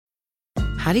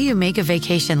How do you make a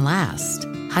vacation last?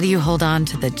 How do you hold on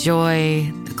to the joy,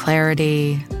 the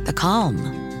clarity, the calm?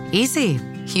 Easy.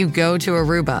 You go to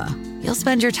Aruba. You'll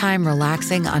spend your time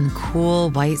relaxing on cool,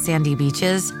 white, sandy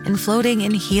beaches and floating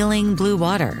in healing blue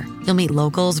water. You'll meet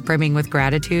locals brimming with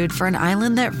gratitude for an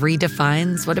island that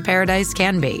redefines what a paradise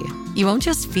can be. You won't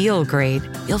just feel great,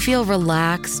 you'll feel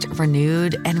relaxed,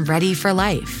 renewed, and ready for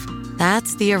life.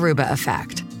 That's the Aruba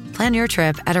effect. Plan your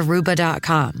trip at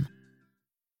Aruba.com.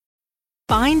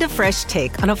 Find a fresh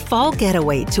take on a fall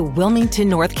getaway to Wilmington,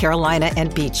 North Carolina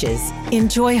and beaches.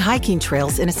 Enjoy hiking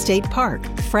trails in a state park,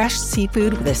 fresh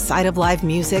seafood with a side of live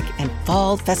music, and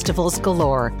fall festivals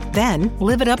galore. Then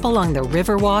live it up along the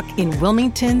Riverwalk in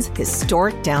Wilmington's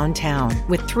historic downtown.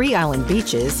 With 3 island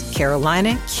beaches,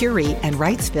 Carolina, Curie, and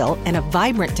Wrightsville, and a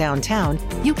vibrant downtown,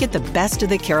 you get the best of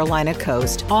the Carolina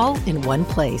coast all in one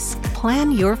place.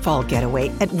 Plan your fall getaway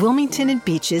at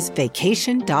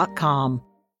WilmingtonandBeachesVacation.com.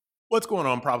 What's going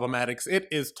on, Problematics? It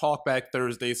is Talkback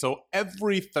Thursday. So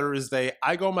every Thursday,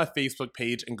 I go on my Facebook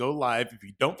page and go live. If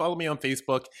you don't follow me on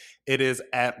Facebook, it is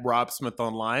at Rob Smith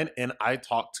Online, and I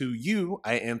talk to you.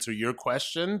 I answer your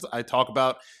questions. I talk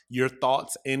about your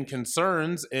thoughts and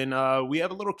concerns, and we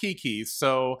have a little kiki.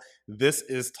 So this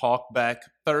is Talkback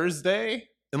Thursday,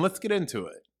 and let's get into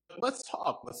it. Let's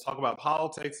talk. Let's talk about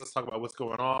politics. Let's talk about what's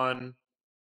going on.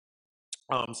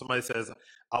 Somebody says,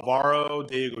 Alvaro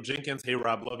Diego Jenkins, hey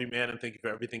Rob, love you, man, and thank you for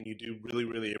everything you do. Really,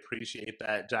 really appreciate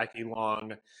that. Jackie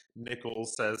Long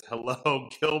Nichols says, hello.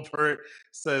 Gilbert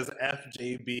says,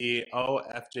 FJB. Oh,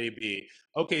 FJB.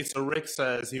 Okay, so Rick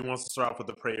says he wants to start off with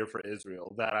a prayer for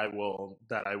Israel. That I will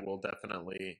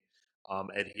definitely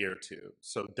adhere to.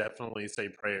 So definitely say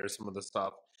prayers. Some of the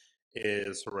stuff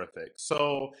is horrific.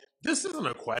 So this isn't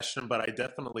a question, but I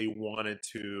definitely wanted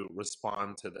to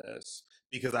respond to this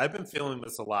because I've been feeling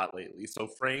this a lot lately. So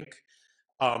Frank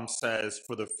says,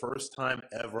 for the first time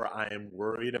ever, I am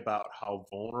worried about how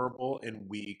vulnerable and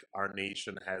weak our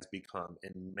nation has become.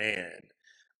 And man,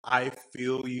 I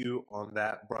feel you on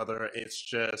that, brother. It's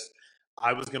just,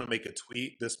 I was going to make a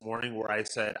tweet this morning where I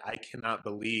said, I cannot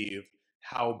believe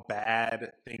how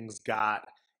bad things got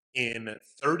in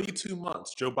 32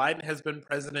 months. Joe Biden has been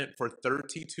president for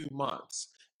 32 months.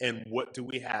 And what do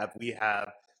we have? We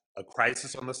have a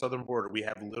crisis on the southern border. We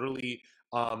have literally,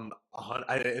 I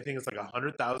think it's like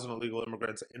 100,000 illegal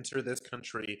immigrants enter this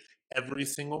country every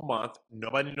single month.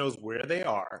 Nobody knows where they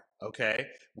are, okay?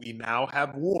 We now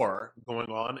have war going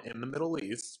on in the Middle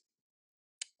East.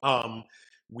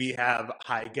 We have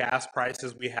high gas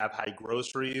prices. We have high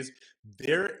groceries.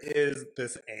 There is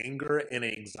this anger and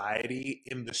anxiety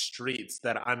in the streets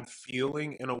that I'm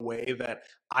feeling in a way that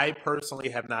I personally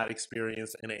have not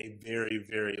experienced in a very,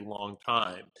 very long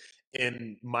time.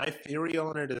 And my theory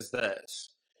on it is this.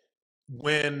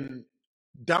 When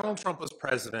Donald Trump was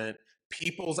president,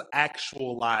 people's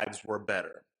actual lives were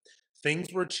better.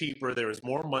 Things were cheaper. There was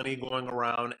more money going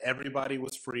around. Everybody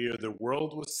was freer. The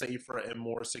world was safer and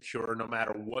more secure, no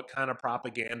matter what kind of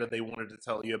propaganda they wanted to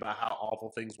tell you about how awful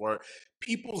things were.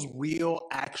 People's real,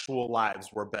 actual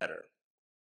lives were better.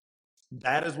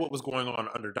 That is what was going on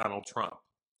under Donald Trump.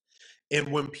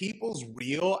 And when people's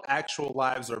real, actual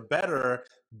lives are better,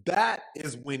 that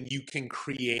is when you can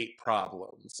create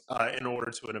problems in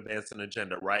order to advance an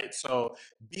agenda, right? So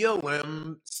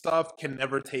BLM stuff can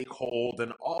never take hold,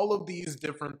 and all of these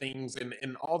different things,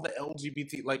 and all the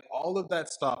LGBT, like all of that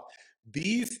stuff,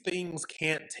 these things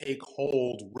can't take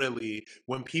hold really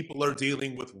when people are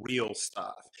dealing with real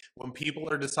stuff, when people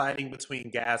are deciding between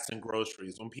gas and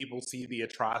groceries, when people see the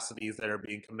atrocities that are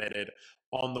being committed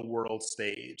on the world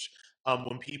stage.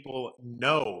 When people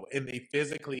know and they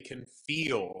physically can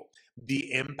feel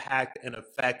the impact and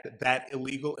effect that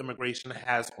illegal immigration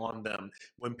has on them.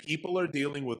 When people are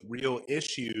dealing with real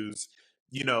issues,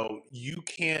 you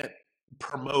can't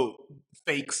promote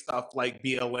fake stuff like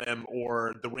BLM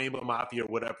or the Rainbow Mafia or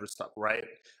whatever stuff, right?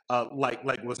 Like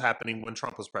what's happening when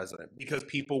Trump was president, because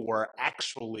people were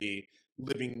actually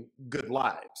living good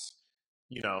lives.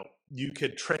 You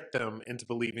could trick them into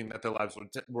believing that their lives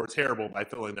were terrible by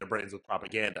filling their brains with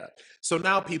propaganda. So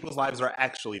now people's lives are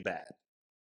actually bad.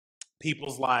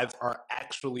 People's lives are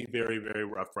actually very, very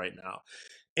rough right now.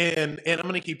 And I'm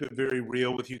going to keep it very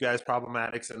real with you guys,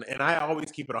 Problematics, and I always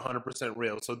keep it 100%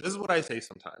 real. So this is what I say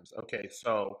sometimes. Okay,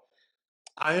 so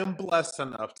I am blessed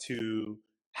enough to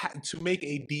make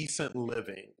a decent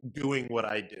living doing what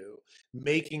I do,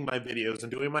 making my videos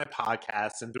and doing my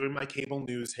podcasts and doing my cable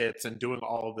news hits and doing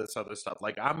all of this other stuff.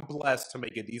 Like, I'm blessed to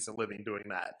make a decent living doing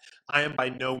that. I am by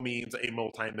no means a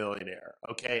multimillionaire,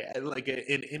 okay? Like,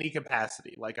 in any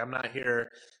capacity. Like, I'm not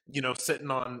here, sitting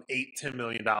on $8-10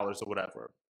 million or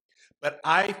whatever. But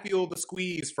I feel the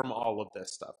squeeze from all of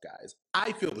this stuff, guys.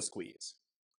 I feel the squeeze.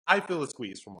 I feel the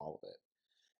squeeze from all of it.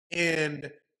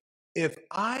 And if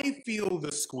I feel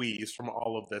the squeeze from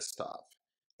all of this stuff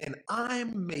and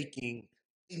I'm making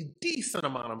a decent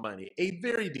amount of money, a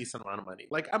very decent amount of money,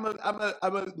 like I'm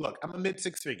a mid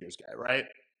six figures guy, right?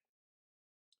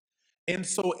 And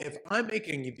so if I'm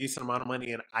making a decent amount of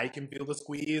money and I can feel the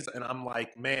squeeze and I'm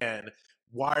like, man,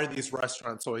 why are these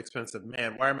restaurants so expensive?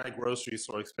 Man, why are my groceries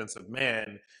so expensive?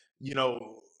 Man,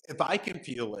 if I can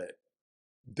feel it,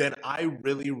 then I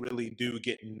really, really do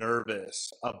get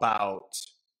nervous about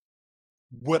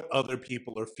what other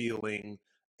people are feeling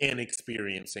and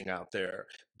experiencing out there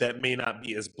that may not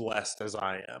be as blessed as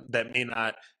I am, that may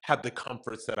not have the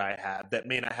comforts that I have, that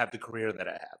may not have the career that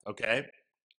I have, okay?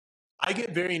 I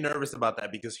get very nervous about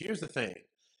that because here's the thing.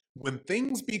 When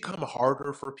things become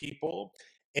harder for people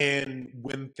and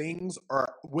when things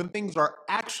are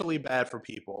actually bad for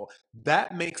people,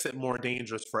 that makes it more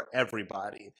dangerous for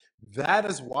everybody. That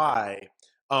is why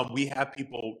we have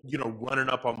people, running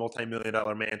up on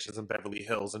multi-million-dollar mansions in Beverly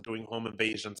Hills and doing home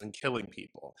invasions and killing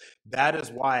people. That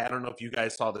is why, I don't know if you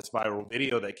guys saw this viral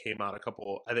video that came out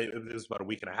I think it was about a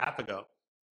week and a half ago,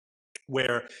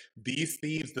 where these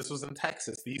thieves, this was in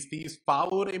Texas, these thieves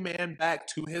followed a man back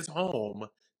to his home,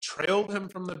 trailed him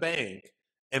from the bank,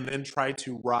 and then tried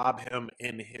to rob him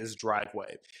in his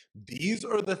driveway. These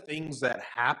are the things that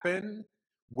happen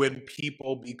when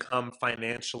people become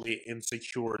financially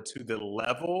insecure to the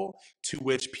level to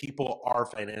which people are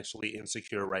financially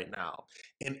insecure right now.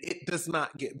 And it does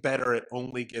not get better, it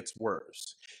only gets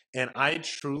worse. And I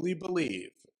truly believe,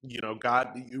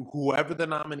 God, whoever the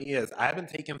nominee is, I haven't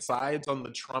taken sides on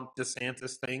the Trump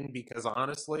DeSantis thing because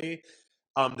honestly,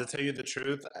 to tell you the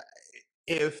truth,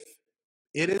 if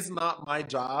it is not my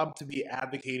job to be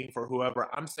advocating for whoever,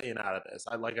 I'm staying out of this.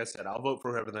 Like I said, I'll vote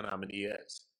for whoever the nominee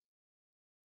is.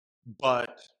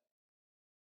 But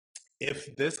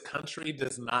if this country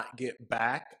does not get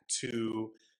back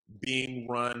to being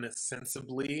run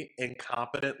sensibly and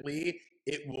competently,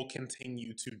 it will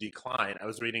continue to decline. I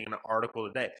was reading an article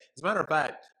today. As a matter of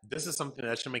fact, this is something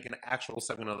that should make an actual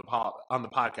segment on the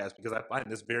podcast because I find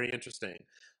this very interesting.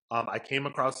 I came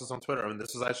across this on Twitter, and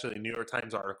this was actually a New York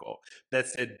Times article that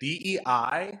said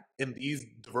DEI and these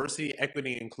diversity,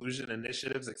 equity, inclusion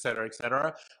initiatives, et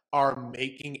cetera, are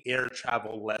making air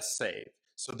travel less safe.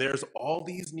 So there's all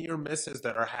these near misses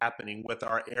that are happening with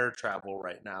our air travel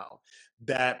right now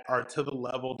that are to the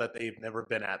level that they've never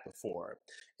been at before.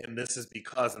 And this is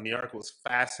because, and the article was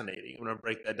fascinating. I'm going to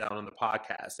break that down on the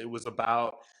podcast. It was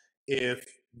about if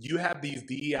you have these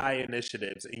DEI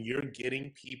initiatives and you're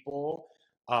getting people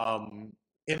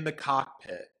in the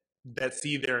cockpit that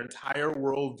see their entire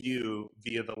worldview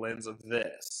via the lens of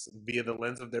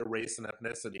their race and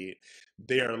ethnicity,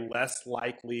 they are less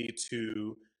likely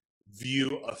to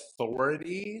view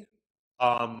authority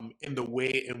in the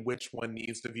way in which one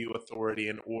needs to view authority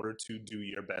in order to do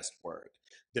your best work.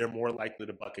 They're more likely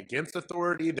to buck against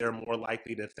authority. They're more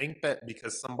likely to think that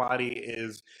because somebody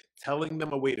is telling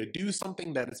them a way to do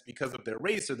something that is because of their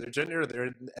race or their gender or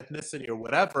their ethnicity or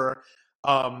whatever,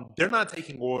 they're not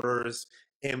taking orders.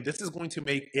 And this is going to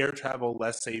make air travel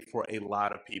less safe for a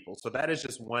lot of people. So that is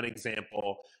just one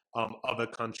example of a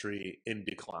country in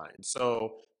decline.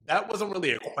 So that wasn't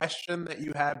really a question that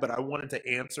you had, but I wanted to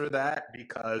answer that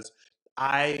because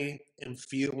I am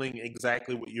feeling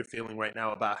exactly what you're feeling right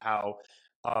now about how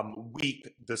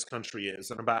weak this country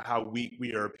is and about how weak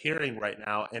we are appearing right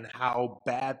now and how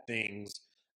bad things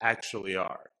actually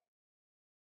are.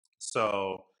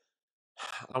 So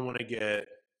I want to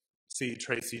see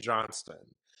Tracy Johnston.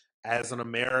 As an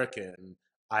American,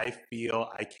 I feel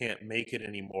I can't make it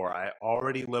anymore. I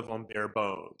already live on bare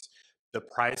bones. The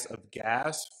price of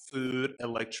gas, food,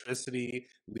 electricity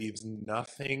leaves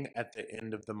nothing at the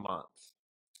end of the month.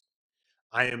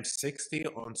 I am 60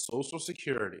 on Social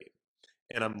Security,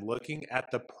 and I'm looking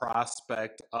at the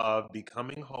prospect of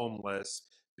becoming homeless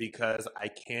because I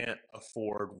can't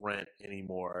afford rent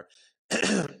anymore.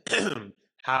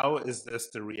 How is this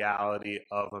the reality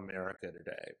of America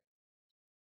today?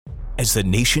 As the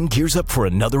nation gears up for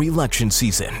another election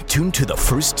season, tune to the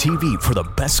First TV for the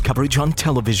best coverage on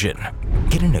television.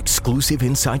 Get an exclusive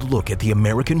inside look at the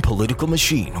American political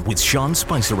machine with Sean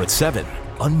Spicer at 7.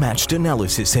 Unmatched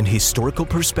analysis and historical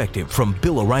perspective from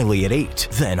Bill O'Reilly at 8.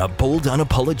 Then a bold,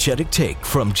 unapologetic take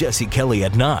from Jesse Kelly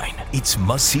at 9. It's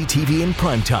must-see TV in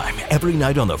primetime every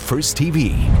night on the First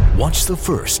TV. Watch The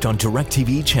First on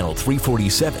DirecTV Channel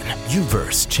 347,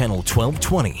 UVerse Channel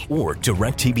 1220, or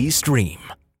DirecTV Stream.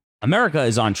 America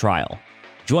is on trial.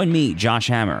 Join me, Josh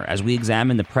Hammer, as we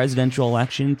examine the presidential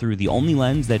election through the only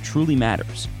lens that truly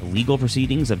matters, the legal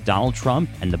proceedings of Donald Trump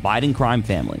and the Biden crime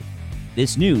family.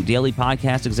 This new daily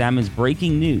podcast examines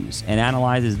breaking news and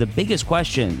analyzes the biggest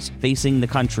questions facing the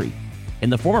country. Can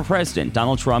the former president,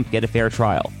 Donald Trump, get a fair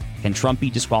trial? Can Trump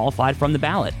be disqualified from the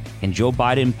ballot? Can Joe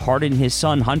Biden pardon his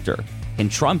son, Hunter? Can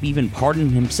Trump even pardon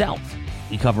himself?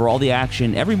 We cover all the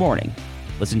action every morning.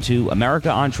 Listen to America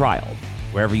on Trial,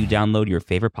 wherever you download your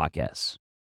favorite podcasts.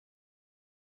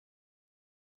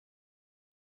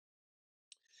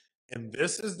 And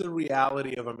this is the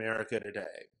reality of America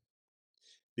today,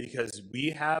 because we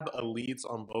have elites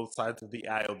on both sides of the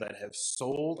aisle that have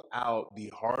sold out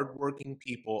the hardworking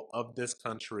people of this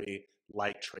country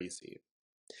like Tracy.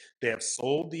 They have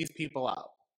sold these people out.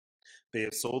 They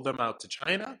have sold them out to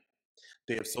China.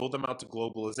 They have sold them out to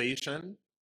globalization.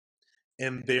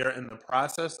 And they're in the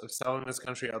process of selling this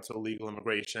country out to illegal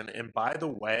immigration. And by the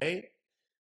way,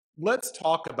 let's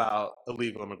talk about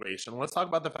illegal immigration. Let's talk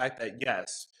about the fact that,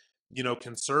 yes,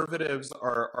 conservatives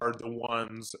are the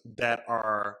ones that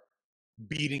are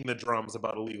beating the drums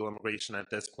about illegal immigration at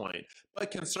this point. But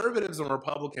conservatives and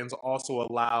Republicans also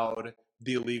allowed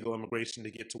the illegal immigration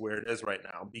to get to where it is right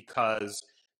now because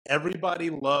everybody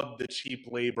loved the cheap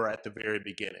labor at the very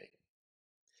beginning.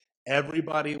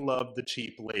 Everybody loved the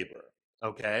cheap labor,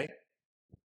 okay?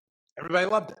 Everybody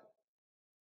loved it.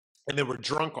 And they were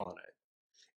drunk on it.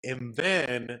 And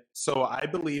then, so I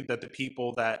believe that the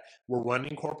people that were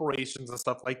running corporations and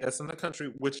stuff like this in the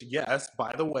country, which, yes,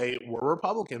 by the way, were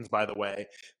Republicans, by the way,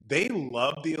 they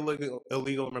loved the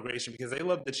illegal immigration because they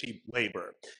loved the cheap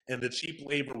labor. And the cheap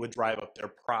labor would drive up their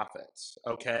profits,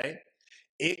 okay?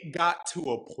 It got to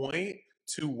a point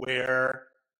to where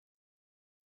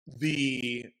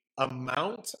the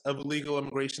amount of illegal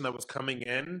immigration that was coming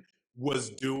in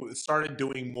started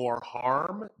doing more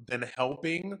harm than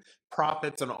helping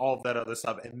profits and all of that other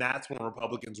stuff. And that's when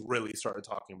Republicans really started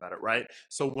talking about it, right?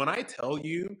 So when I tell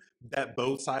you that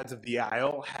both sides of the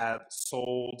aisle have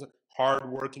sold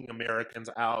hardworking Americans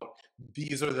out,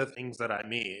 these are the things that I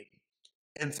mean.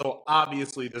 And so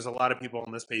obviously there's a lot of people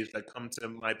on this page that come to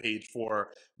my page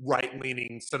for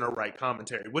right-leaning, center-right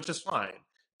commentary, which is fine.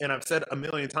 And I've said a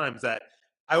million times that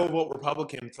I will vote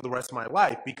Republican for the rest of my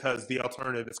life because the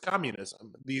alternative is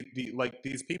communism. These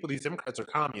people, these Democrats are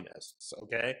communists,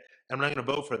 okay? I'm not going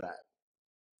to vote for that.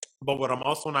 But what I'm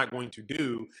also not going to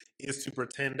do is to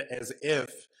pretend as if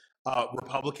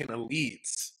Republican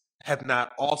elites have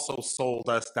not also sold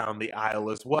us down the aisle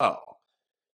as well.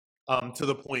 To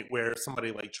the point where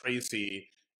somebody like Tracy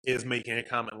is making a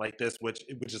comment like this, which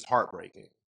is heartbreaking.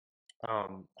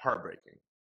 Heartbreaking.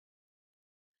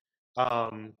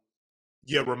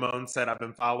 Yeah, Ramon said, I've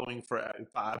been following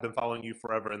you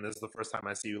forever, and this is the first time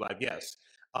I see you live. Yes.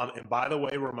 And by the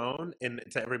way, Ramon, and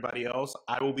to everybody else,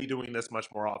 I will be doing this much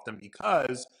more often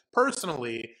because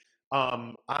personally,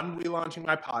 I'm relaunching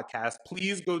my podcast.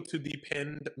 Please go to the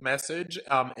pinned message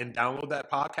and download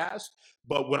that podcast.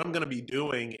 But what I'm going to be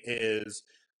doing is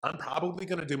I'm probably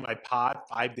going to do my pod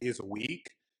 5 days a week,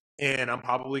 and I'm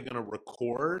probably going to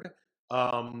record.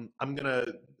 I'm going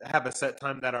to have a set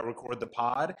time that I record the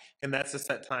pod, and that's the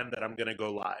set time that I'm going to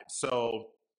go live.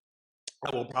 So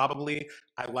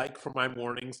I like for my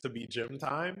mornings to be gym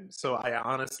time. So I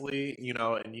honestly,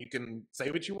 and you can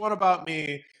say what you want about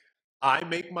me, I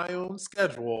make my own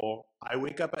schedule. I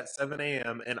wake up at 7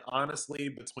 a.m. and honestly,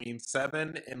 between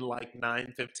 7 and like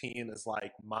 9:15 is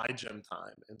like my gym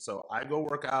time. And so I go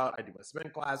work out, I do my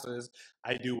spin classes,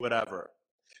 I do whatever.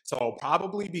 So I'll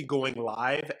probably be going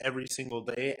live every single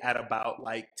day at about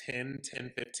like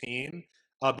 10:15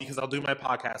 because I'll do my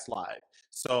podcast live.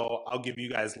 So I'll give you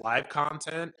guys live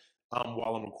content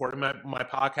while I'm recording my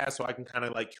podcast so I can kind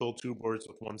of like kill two birds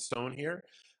with one stone here.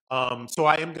 So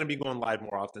I am going to be going live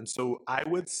more often. So I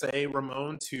would say,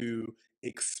 Ramon, to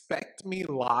expect me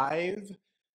live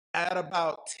at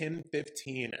about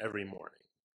 10:15 every morning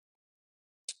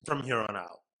from here on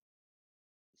out.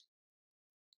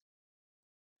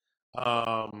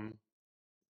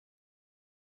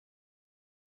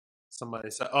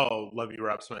 Somebody said, "Oh, love you,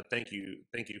 Rob Smith." Thank you,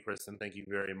 Kristen. Thank you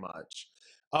very much.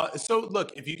 So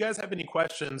look, if you guys have any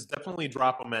questions, definitely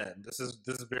drop them in. This is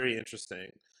very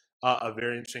interesting, a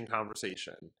very interesting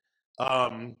conversation.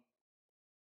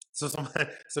 So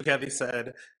Kathy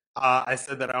said, I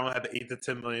said that I don't have $8 to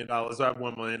 $10 million. I have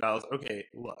 $1 million. Okay,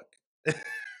 look.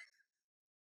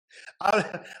 I'm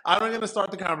not going to start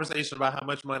the conversation about how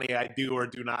much money I do or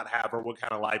do not have or what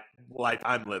kind of life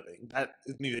I'm living. That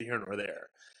is neither here nor there.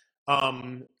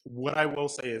 What I will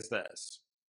say is this,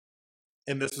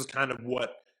 and this is kind of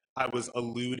what I was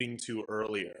alluding to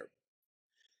earlier.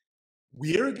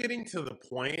 we're getting to the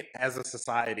point as a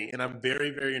society, and I'm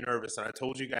very, very nervous. And I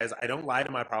told you guys, I don't lie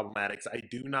to my problematics.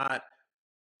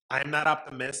 I'm not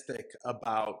optimistic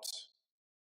about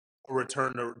a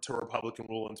return to Republican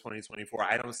rule in 2024.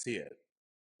 I don't see it.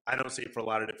 I don't see it for a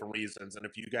lot of different reasons. And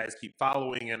if you guys keep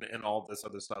following and all this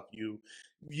other stuff,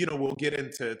 we'll get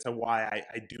into why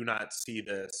I do not see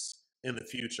this in the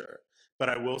future. But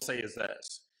I will say is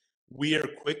this: we are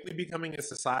quickly becoming a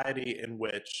society in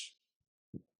which,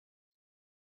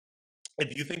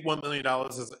 if you think $1 million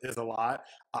is a lot,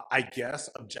 I guess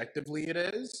objectively it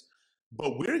is.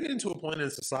 But we're getting to a point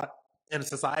in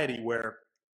society where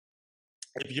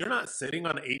if you're not sitting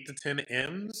on 8 to 10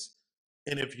 M's,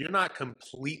 and if you're not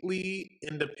completely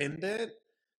independent,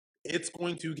 it's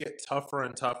going to get tougher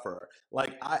and tougher.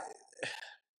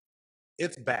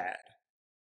 It's bad.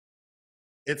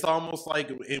 It's almost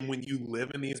like, and when you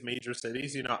live in these major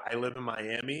cities, I live in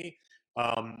Miami.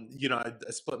 I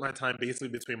split my time basically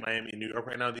between Miami and New York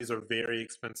right now. These are very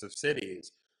expensive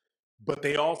cities. But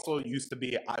they also used to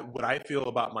be, what I feel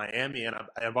about Miami, and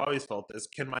I've always felt this,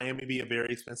 can Miami be a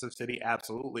very expensive city?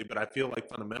 Absolutely. But I feel like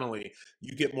fundamentally,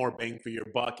 you get more bang for your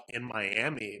buck in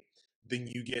Miami than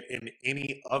you get in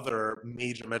any other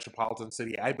major metropolitan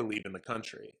city, I believe, in the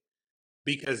country.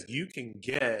 Because you can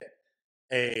get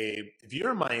if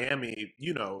you're in Miami,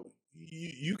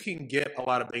 you can get a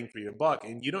lot of bang for your buck,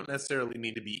 and you don't necessarily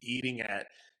need to be eating at,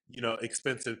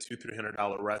 expensive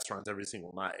 $200-300 restaurants every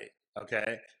single night.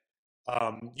 Okay.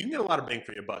 You can get a lot of bang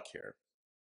for your buck here.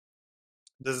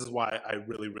 This is why I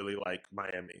really, really like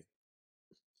Miami.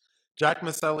 Jack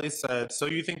Maselli said, so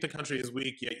you think the country is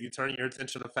weak, yet you turn your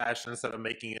attention to fashion instead of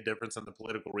making a difference in the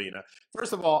political arena.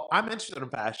 First of all, I'm interested in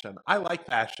fashion. I like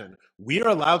fashion. We are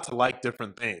allowed to like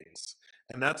different things.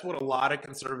 And that's what a lot of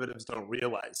conservatives don't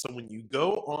realize. So when you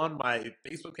go on my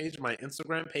Facebook page, my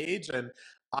Instagram page, and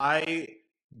I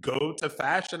go to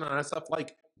fashion and stuff,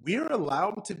 like, we're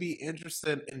allowed to be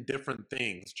interested in different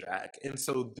things, Jack. And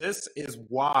so this is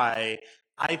why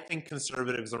I think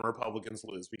conservatives and Republicans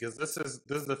lose, because this is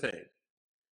the thing.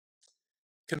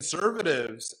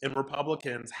 Conservatives and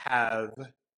Republicans have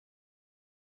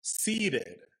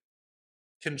ceded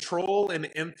control and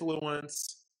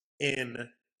influence in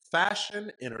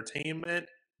fashion, entertainment,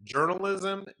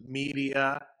 journalism,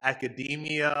 media,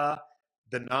 academia,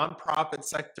 the nonprofit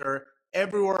sector,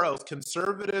 everywhere else.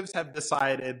 Conservatives have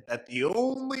decided that the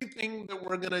only thing that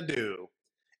we're going to do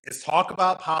is talk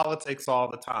about politics all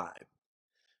the time.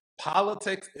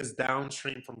 Politics is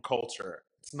downstream from culture.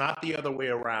 It's not the other way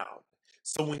around.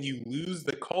 So when you lose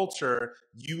the culture,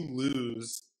 you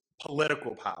lose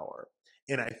political power.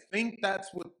 And I think that's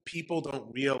what people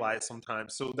don't realize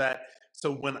sometimes.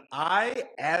 So when I,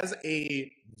 as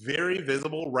a very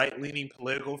visible right-leaning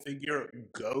political figure,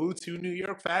 go to New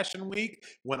York Fashion Week,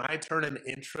 when I turn an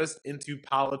interest into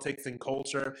politics and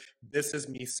culture, this is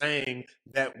me saying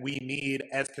that we need,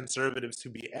 as conservatives, to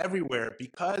be everywhere,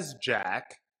 because,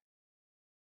 Jack,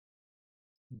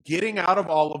 getting out of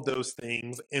all of those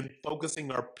things and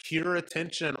focusing our pure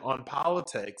attention on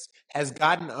politics has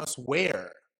gotten us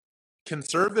where?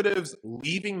 Conservatives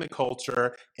leaving the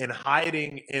culture and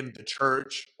hiding in the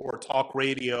church or talk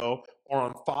radio or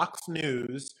on Fox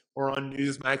News or on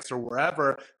Newsmax or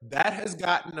wherever, that has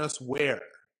gotten us where?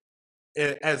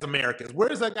 As Americans, where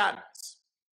has that gotten us?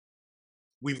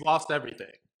 We've lost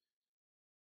everything.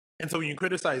 And so when you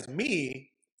criticize me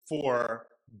for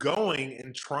going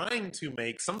and trying to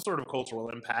make some sort of cultural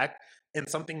impact in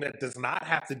something that does not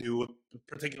have to do with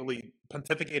particularly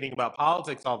pontificating about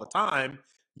politics all the time,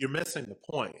 you're missing the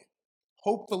point.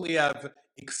 Hopefully, I've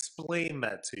explained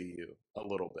that to you a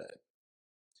little bit.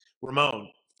 Ramon,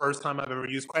 first time I've ever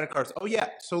used credit cards. Oh, yeah.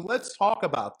 So let's talk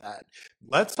about that.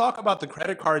 Let's talk about the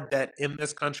credit card debt in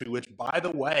this country, which, by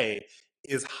the way,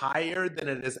 is higher than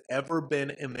it has ever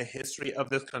been in the history of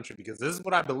this country, because this is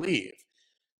what I believe.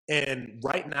 And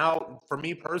right now, for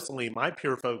me personally, my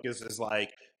pure focus is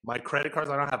like my credit cards.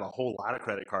 I don't have a whole lot of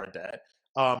credit card debt,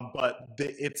 but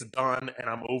it's done and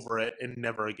I'm over it and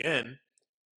never again.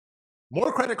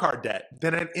 More credit card debt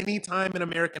than at any time in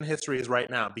American history is right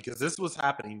now, because this is what's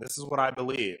happening. This is what I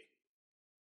believe,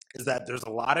 is that there's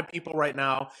a lot of people right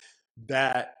now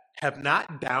that have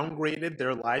not downgraded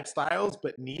their lifestyles,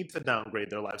 but need to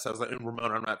downgrade their lifestyles. And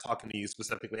Ramona, I'm not talking to you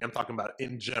specifically. I'm talking about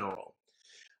in general.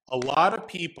 A lot of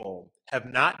people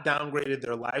have not downgraded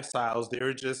their lifestyles.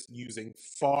 They're just using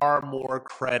far more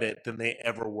credit than they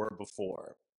ever were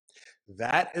before.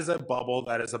 That is a bubble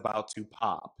that is about to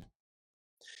pop.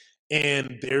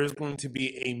 And there's going to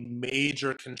be a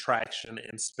major contraction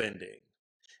in spending.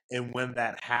 And when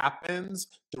that happens,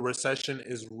 the recession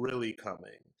is really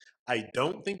coming. I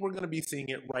don't think we're going to be seeing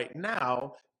it right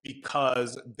now,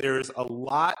 because there's a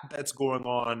lot that's going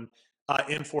on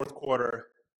in fourth quarter.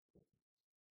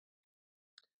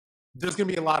 There's going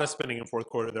to be a lot of spending in fourth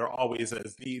quarter. There always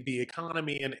is. The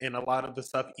economy and a lot of the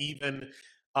stuff, even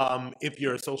if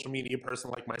you're a social media person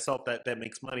like myself that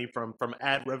makes money from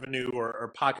ad revenue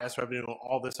or podcast revenue and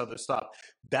all this other stuff,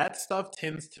 that stuff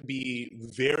tends to be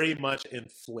very much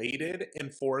inflated in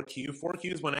 4Q.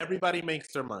 4Q is when everybody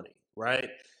makes their money, right?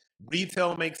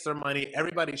 Retail makes their money.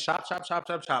 Everybody shop, shop, shop,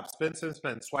 shop, shop, spend, spend,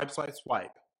 spend, swipe, swipe,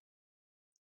 swipe.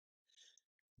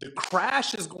 The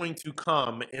crash is going to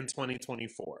come in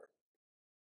 2024.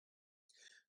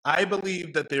 I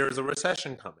believe that there is a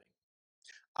recession coming.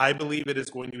 I believe it is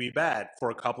going to be bad for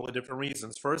a couple of different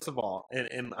reasons. First of all,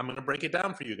 and I'm going to break it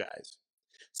down for you guys.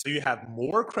 So you have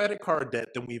more credit card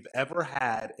debt than we've ever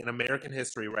had in American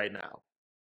history right now.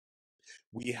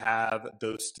 We have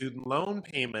those student loan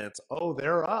payments. Oh,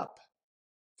 they're up.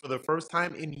 For the first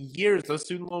time in years, those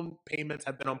student loan payments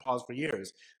have been on pause for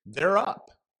years. They're up.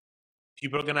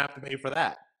 People are going to have to pay for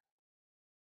that.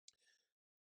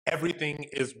 Everything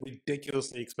is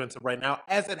ridiculously expensive right now,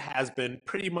 as it has been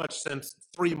pretty much since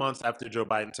 3 months after Joe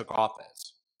Biden took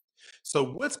office. So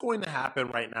what's going to happen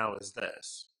right now is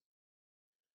this.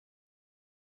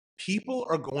 People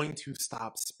are going to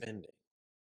stop spending.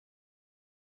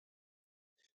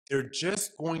 They're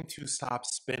just going to stop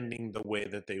spending the way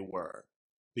that they were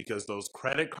because those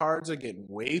credit cards are getting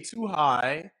way too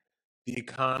high. The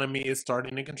economy is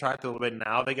starting to contract a little bit.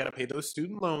 Now they got to pay those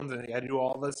student loans and they got to do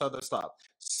all this other stuff.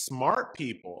 Smart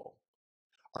people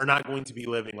are not going to be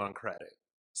living on credit.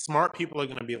 Smart people are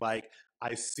going to be like,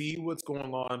 I see what's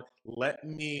going on. Let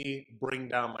me bring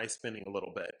down my spending a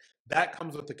little bit. That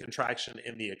comes with the contraction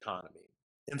in the economy.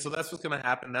 And so that's what's going to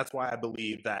happen. That's why I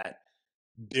believe that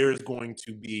there's going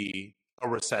to be a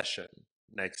recession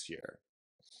next year.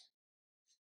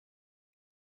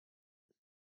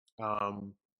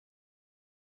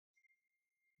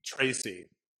 Tracy.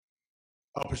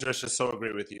 Oh, Patricia, so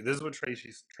agree with you. This is what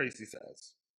Tracy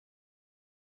says.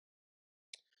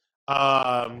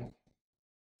 I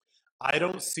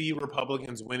don't see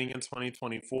Republicans winning in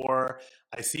 2024.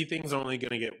 I see things are only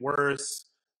going to get worse.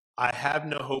 I have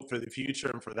no hope for the future.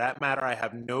 And for that matter, I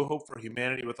have no hope for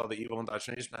humanity with all the evil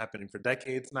indoctrination happening for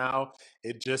decades now.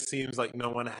 It just seems like no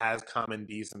one has common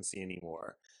decency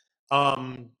anymore.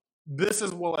 This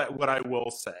is what I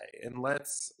will say. And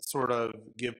let's sort of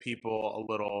give people a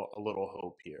little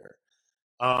hope here.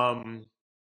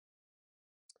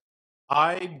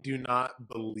 I do not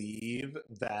believe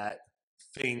that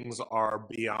things are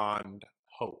beyond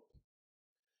hope.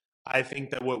 I think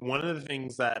that one of the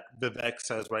things that Vivek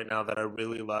says right now that I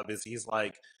really love is he's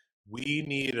like, we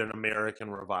need an American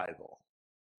revival.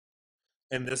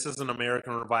 And this is an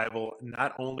American revival,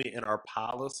 not only in our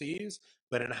policies,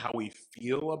 but in how we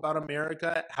feel about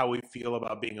America, how we feel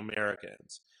about being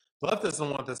Americans. The left doesn't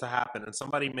want this to happen. And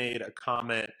somebody made a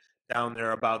comment down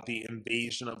there about the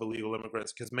invasion of illegal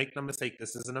immigrants, because make no mistake,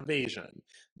 this is an invasion.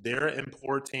 They're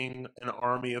importing an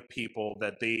army of people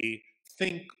that they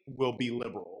think will be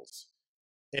liberals.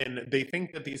 And they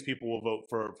think that these people will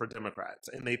vote for Democrats.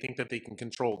 And they think that they can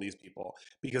control these people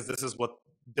because this is what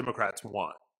Democrats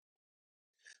want.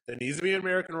 There needs to be an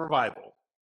American revival.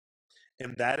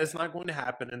 And that is not going to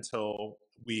happen until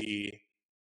we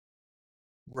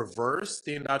reverse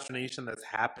the indoctrination that's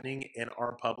happening in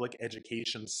our public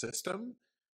education system.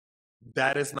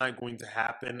 That is not going to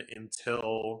happen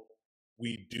until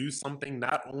we do something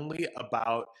not only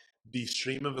about the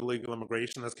stream of illegal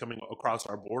immigration that's coming across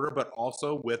our border, but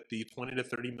also with the 20 to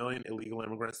 30 million illegal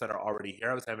immigrants that are already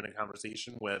here. I was having a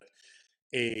conversation with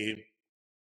a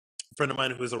friend of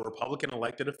mine who is a Republican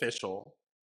elected official,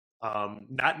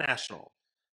 not national,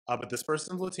 but this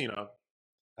person's Latino.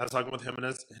 I was talking with him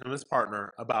and his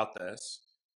partner about this.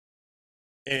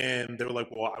 And they were like,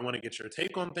 well, I want to get your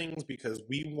take on things because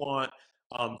we want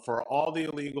for all the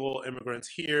illegal immigrants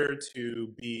here to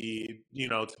be,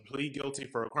 to plead guilty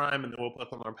for a crime and then we'll put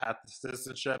them on a path to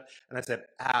citizenship. And I said,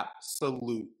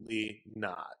 absolutely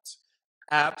not.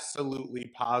 Absolutely,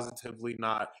 positively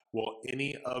not. Will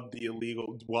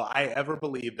I ever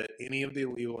believe that any of the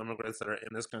illegal immigrants that are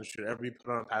in this country should ever be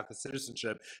put on a path to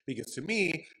citizenship? Because to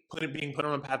me, being put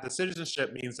on a path to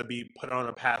citizenship means to be put on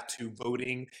a path to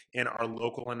voting in our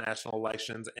local and national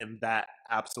elections, and that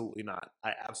absolutely not.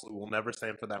 I absolutely will never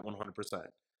stand for that 100%.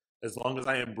 As long as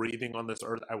I am breathing on this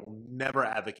earth, I will never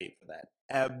advocate for that.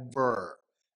 Ever.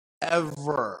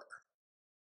 Ever.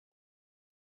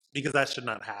 Because that should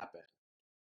not happen.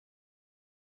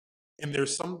 And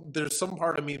there's some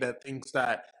part of me that thinks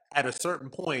that at a certain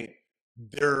point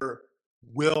there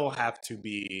will have to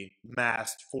be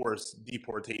mass force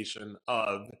deportation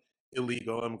of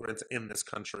illegal immigrants in this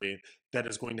country that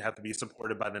is going to have to be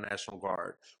supported by the National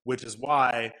Guard, which is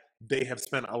why they have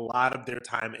spent a lot of their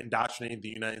time indoctrinating the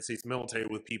United States military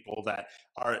with people that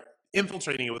are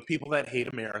infiltrating it, with people that hate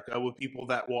America, with people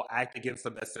that will act against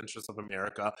the best interests of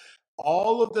America.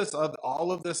 All of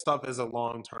this stuff is a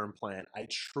long-term plan. I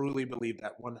truly believe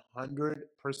that 100%,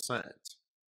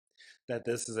 that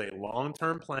this is a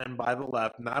long-term plan by the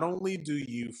left. Not only do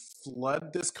you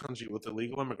flood this country with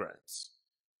illegal immigrants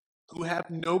who have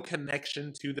no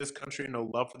connection to this country, no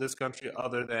love for this country,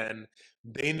 other than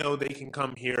they know they can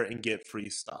come here and get free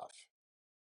stuff.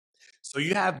 So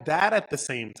you have that. At the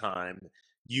same time,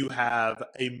 you have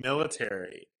a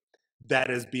military that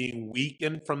is being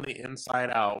weakened from the inside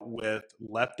out with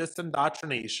leftist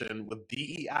indoctrination, with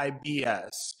DEI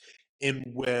BS, and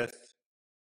with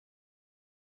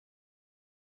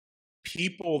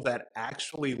people that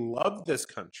actually love this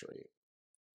country,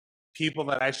 people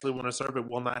that actually want to serve it,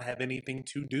 will not have anything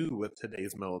to do with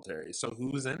today's military. So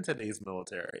who's in today's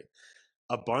military?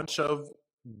 A bunch of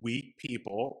weak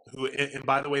people who, and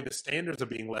by the way, the standards are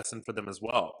being lessened for them as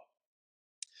well.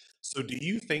 So do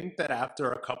you think that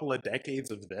after a couple of decades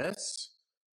of this,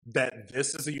 that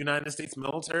this is a United States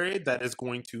military that is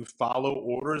going to follow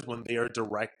orders when they are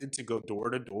directed to go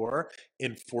door to door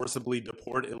and forcibly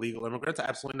deport illegal immigrants?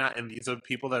 Absolutely not. And these are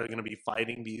people that are going to be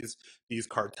fighting these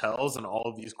cartels and all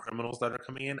of these criminals that are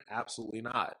coming in? Absolutely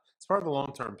not. It's part of the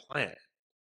long-term plan.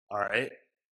 All right.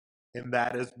 And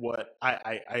that is what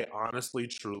I honestly,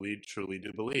 truly, truly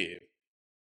do believe.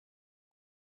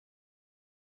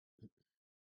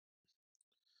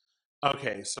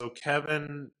 Okay, so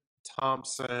Kevin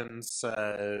Thompson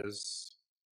says,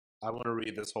 I want to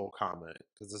read this whole comment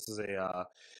because this is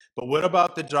but what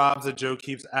about the jobs that Joe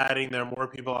keeps adding? There are more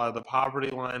people out of the poverty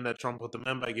line that Trump put them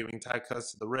in by giving tax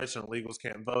cuts to the rich, and illegals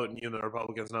can't vote, and even the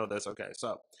Republicans know this. Okay,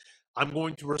 so I'm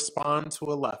going to respond to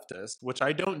a leftist, which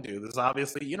I don't do. This is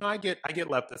obviously, I get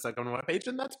leftists that come to my page,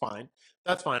 and that's fine.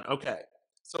 That's fine. Okay,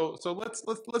 so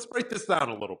let's break this down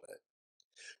a little bit.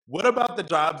 What about the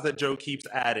jobs that Joe keeps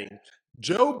adding?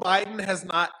 Joe Biden has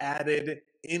not added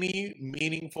any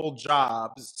meaningful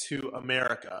jobs to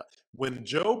America. When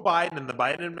Joe Biden and the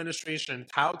Biden administration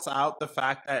touts out the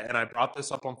fact that, and I brought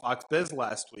this up on Fox Biz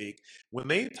last week, when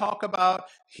they talk about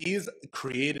he's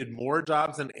created more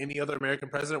jobs than any other American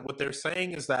president, what they're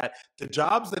saying is that the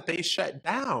jobs that they shut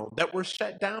down, that were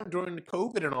shut down during the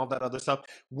COVID and all that other stuff,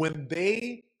 when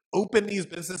they open these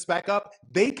businesses back up,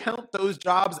 they count those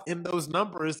jobs in those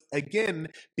numbers again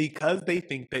because they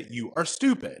think that you are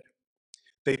stupid.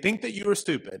 They think that you are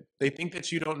stupid. They think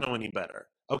that you don't know any better.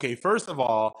 Okay, first of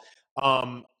all,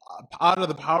 out of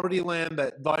the poverty line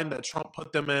that Trump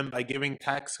put them in by giving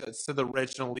tax cuts to the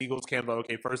rich and illegals can't vote.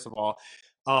 Okay, first of all,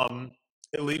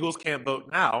 illegals can't vote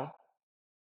now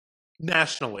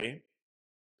nationally,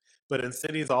 but in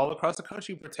cities all across the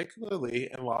country, particularly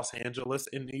in Los Angeles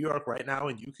and New York right now,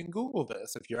 and you can Google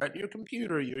this. If you're at your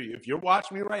computer, if you're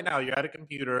watching me right now, you're at a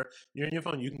computer, you're on your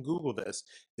phone, you can Google this.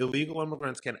 Illegal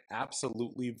immigrants can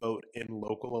absolutely vote in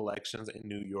local elections in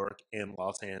New York and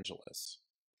Los Angeles.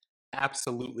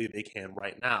 Absolutely, they can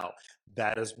right now.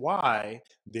 That is why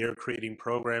they're creating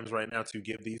programs right now to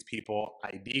give these people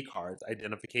ID cards,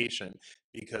 identification,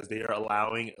 because they are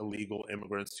allowing illegal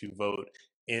immigrants to vote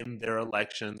in their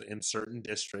elections in certain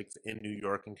districts in New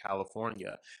York and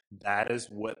California. That is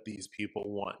what these people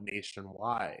want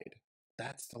nationwide.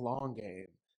 That's the long game.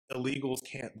 Illegals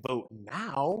can't vote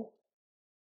now.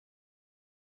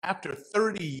 After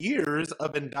 30 years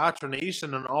of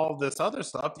indoctrination and all this other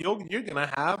stuff, you're going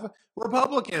to have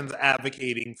Republicans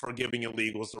advocating for giving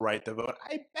illegals the right to vote.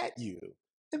 I bet you.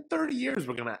 In 30 years,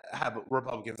 we're going to have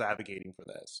Republicans advocating for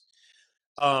this.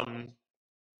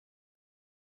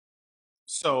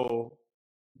 So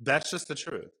that's just the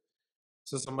truth.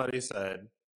 So somebody said,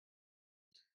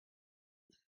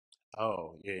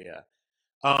 oh, yeah.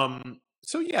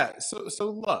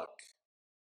 So look,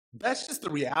 that's just the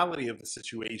reality of the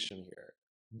situation here.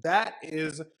 That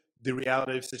is the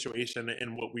reality of the situation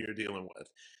and what we are dealing with.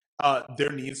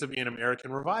 There needs to be an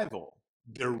American revival.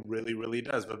 There really, really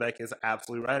does. Vivek is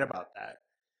absolutely right about that.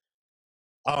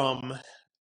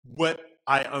 What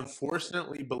I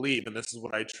unfortunately believe, and this is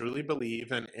what I truly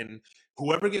believe, and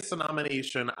whoever gets the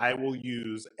nomination, I will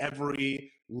use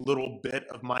every little bit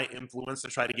of my influence to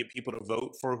try to get people to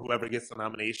vote for whoever gets the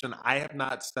nomination. I have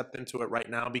not stepped into it right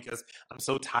now because I'm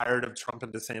so tired of Trump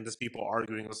and DeSantis people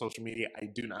arguing on social media.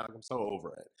 I'm so over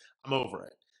it. I'm over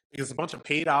it. Because a bunch of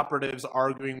paid operatives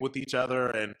arguing with each other,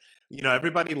 and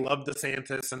everybody loved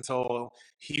DeSantis until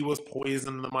he was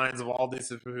poisoned in the minds of all these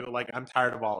people. Like, I'm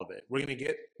tired of all of it. We're gonna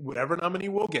get whatever nominee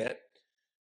we'll get.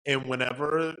 And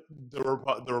whenever the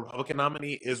Republican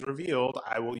nominee is revealed,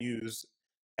 I will use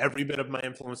every bit of my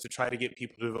influence to try to get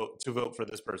people to vote for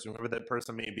this person, whoever that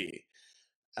person may be.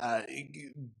 Uh,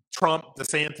 Trump,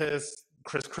 DeSantis,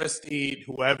 Chris Christie,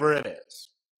 whoever it is.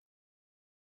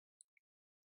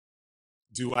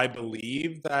 Do I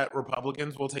believe that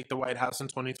Republicans will take the White House in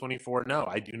 2024? No,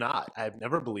 I do not. I have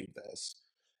never believed this.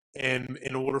 And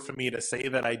in order for me to say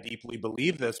that I deeply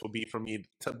believe this would be for me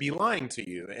to be lying to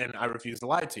you, and I refuse to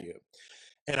lie to you.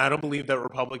 And I don't believe that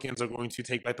Republicans are going to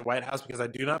take back the White House because I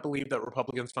do not believe that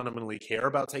Republicans fundamentally care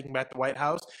about taking back the White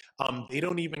House. They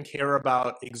don't even care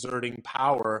about exerting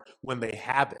power when they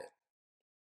have it.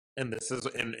 And this is,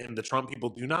 and the Trump people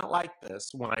do not like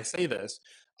this. When I say this,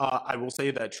 I will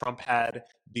say that Trump had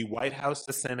the White House,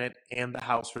 the Senate, and the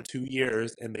House for 2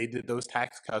 years, and they did those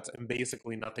tax cuts and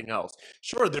basically nothing else.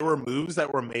 Sure, there were moves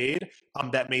that were made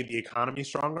that made the economy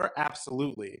stronger,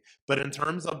 absolutely. But in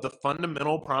terms of the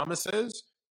fundamental promises,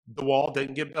 the wall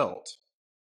didn't get built.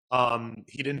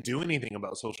 He didn't do anything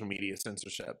about social media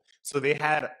censorship. So they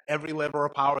had every lever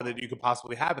of power that you could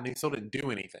possibly have, and they still didn't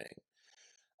do anything.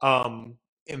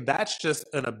 And that's just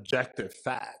an objective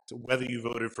fact, whether you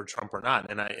voted for Trump or not.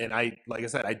 And I, like I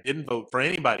said, I didn't vote for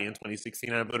anybody in 2016,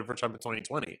 and I voted for Trump in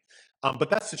 2020. But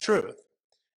that's the truth.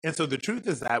 And so the truth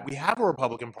is that we have a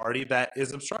Republican Party that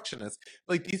is obstructionist.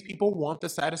 Like, these people want the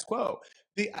status quo.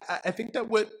 I think that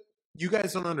what you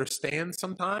guys don't understand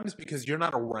sometimes, because you're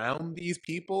not around these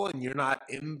people and you're not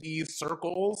in these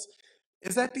circles,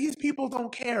 is that these people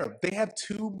don't care. They have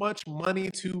too much money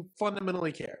to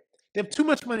fundamentally care. They have too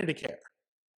much money to care.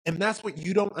 And that's what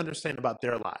you don't understand about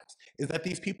their lives, is that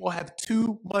these people have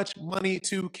too much money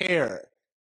to care.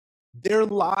 Their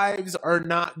lives are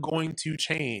not going to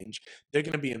change. They're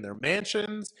going to be in their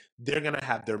mansions. They're going to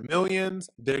have their millions.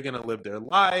 They're going to live their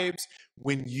lives.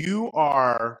 When you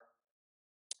are,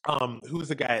 who's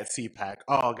the guy at CPAC?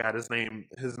 Oh God, his name.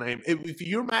 If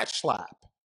you're Matt Schlapp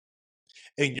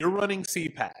and you're running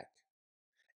CPAC,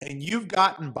 and you've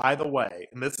gotten, by the way,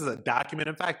 and this is a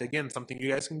documented fact, again, something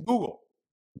you guys can Google.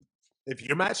 If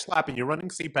you're Matt Schlapp and you're running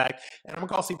CPAC, and I'm gonna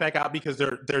call CPAC out because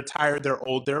they're tired, they're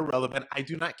old, they're irrelevant. I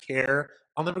do not care.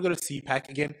 I'll never go to CPAC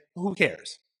again. Who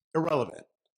cares? Irrelevant.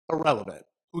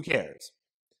 Who cares?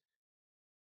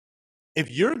 If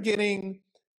you're getting,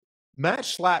 Matt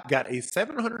Schlapp got a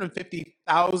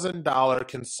 $750,000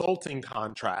 consulting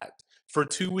contract for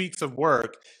 2 weeks of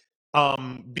work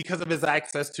because of his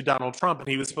access to Donald Trump, and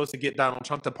he was supposed to get Donald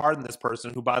Trump to pardon this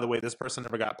person, who, by the way, this person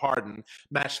never got pardoned.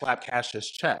 Matt Schlapp cashed his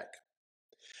check.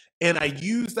 And I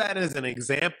use that as an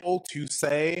example to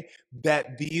say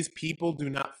that these people do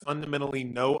not fundamentally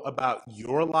know about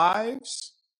your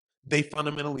lives. They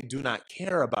fundamentally do not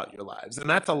care about your lives. And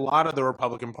that's a lot of the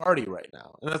Republican Party right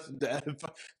now. And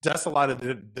that's a lot of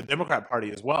the Democrat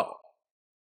Party as well.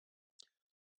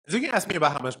 So you can ask me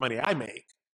about how much money I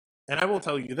make. And I will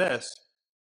tell you this.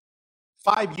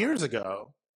 5 years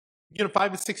ago,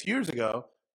 5 to 6 years ago,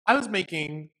 I was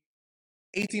making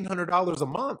 $1,800 a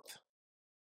month.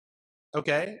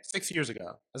 Okay, 6 years ago,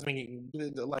 I was making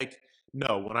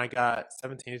when I got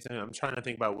 17, 18, I'm trying to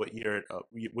think about what year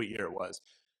it was.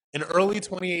 In early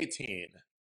 2018, I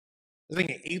was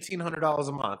making $1,800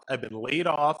 a month. I've been laid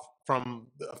off from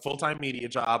a full-time media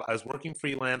job. I was working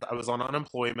freelance. I was on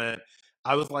unemployment.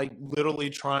 I was like literally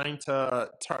trying to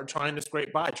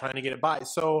scrape by, trying to get it by.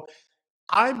 So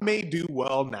I may do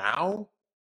well now,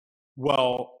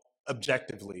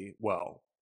 objectively well,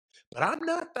 but I'm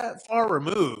not that far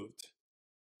removed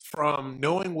from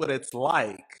knowing what it's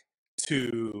like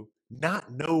to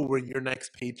not know where your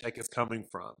next paycheck is coming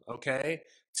from, okay?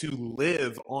 To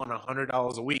live on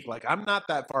 $100 a week. Like, I'm not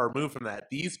that far removed from that.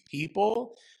 These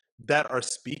people that are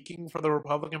speaking for the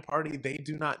Republican Party, they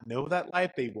do not know that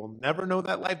life. They will never know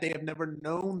that life. They have never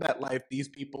known that life. These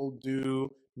people do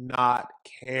not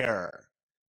care.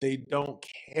 They don't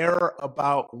care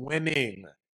about winning.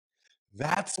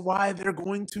 That's why they're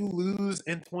going to lose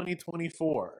in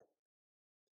 2024.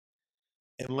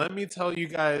 And let me tell you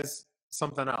guys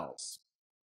something else.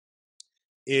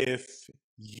 If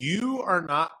you are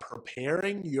not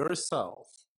preparing yourself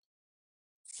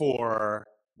for,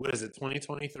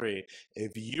 2023?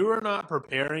 If you are not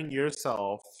preparing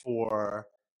yourself for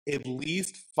at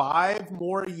least 5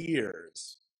 more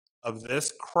years of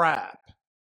this crap,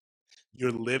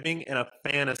 you're living in a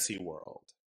fantasy world.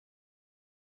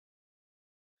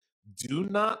 Do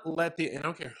not let and I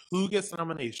don't care who gets the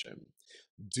nomination,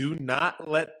 do not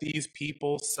let these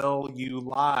people sell you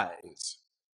lies.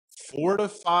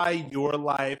 Fortify your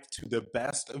life to the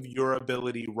best of your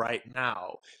ability right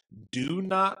now. Do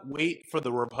not wait for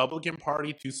the Republican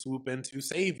Party to swoop in to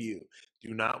save you.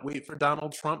 Do not wait for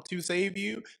Donald Trump to save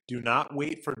you. Do not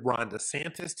wait for Ron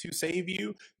DeSantis to save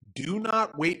you. Do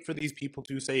not wait for these people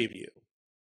to save you.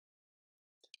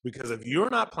 Because if you're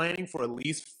not planning for at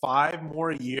least 5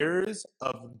 more years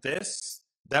of this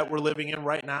that we're living in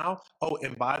right now, oh,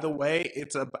 and by the way,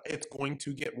 it's going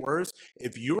to get worse.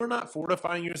 If you're not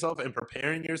fortifying yourself and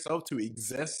preparing yourself to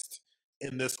exist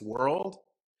in this world,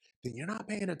 then you're not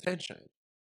paying attention.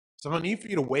 So I'm gonna need for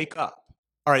you to wake up.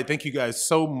 All right, thank you guys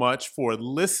so much for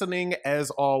listening. As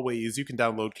always, you can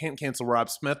download Can't Cancel Rob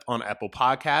Smith on Apple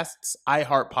Podcasts,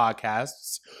 iHeart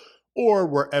Podcasts, or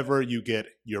wherever you get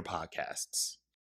your podcasts.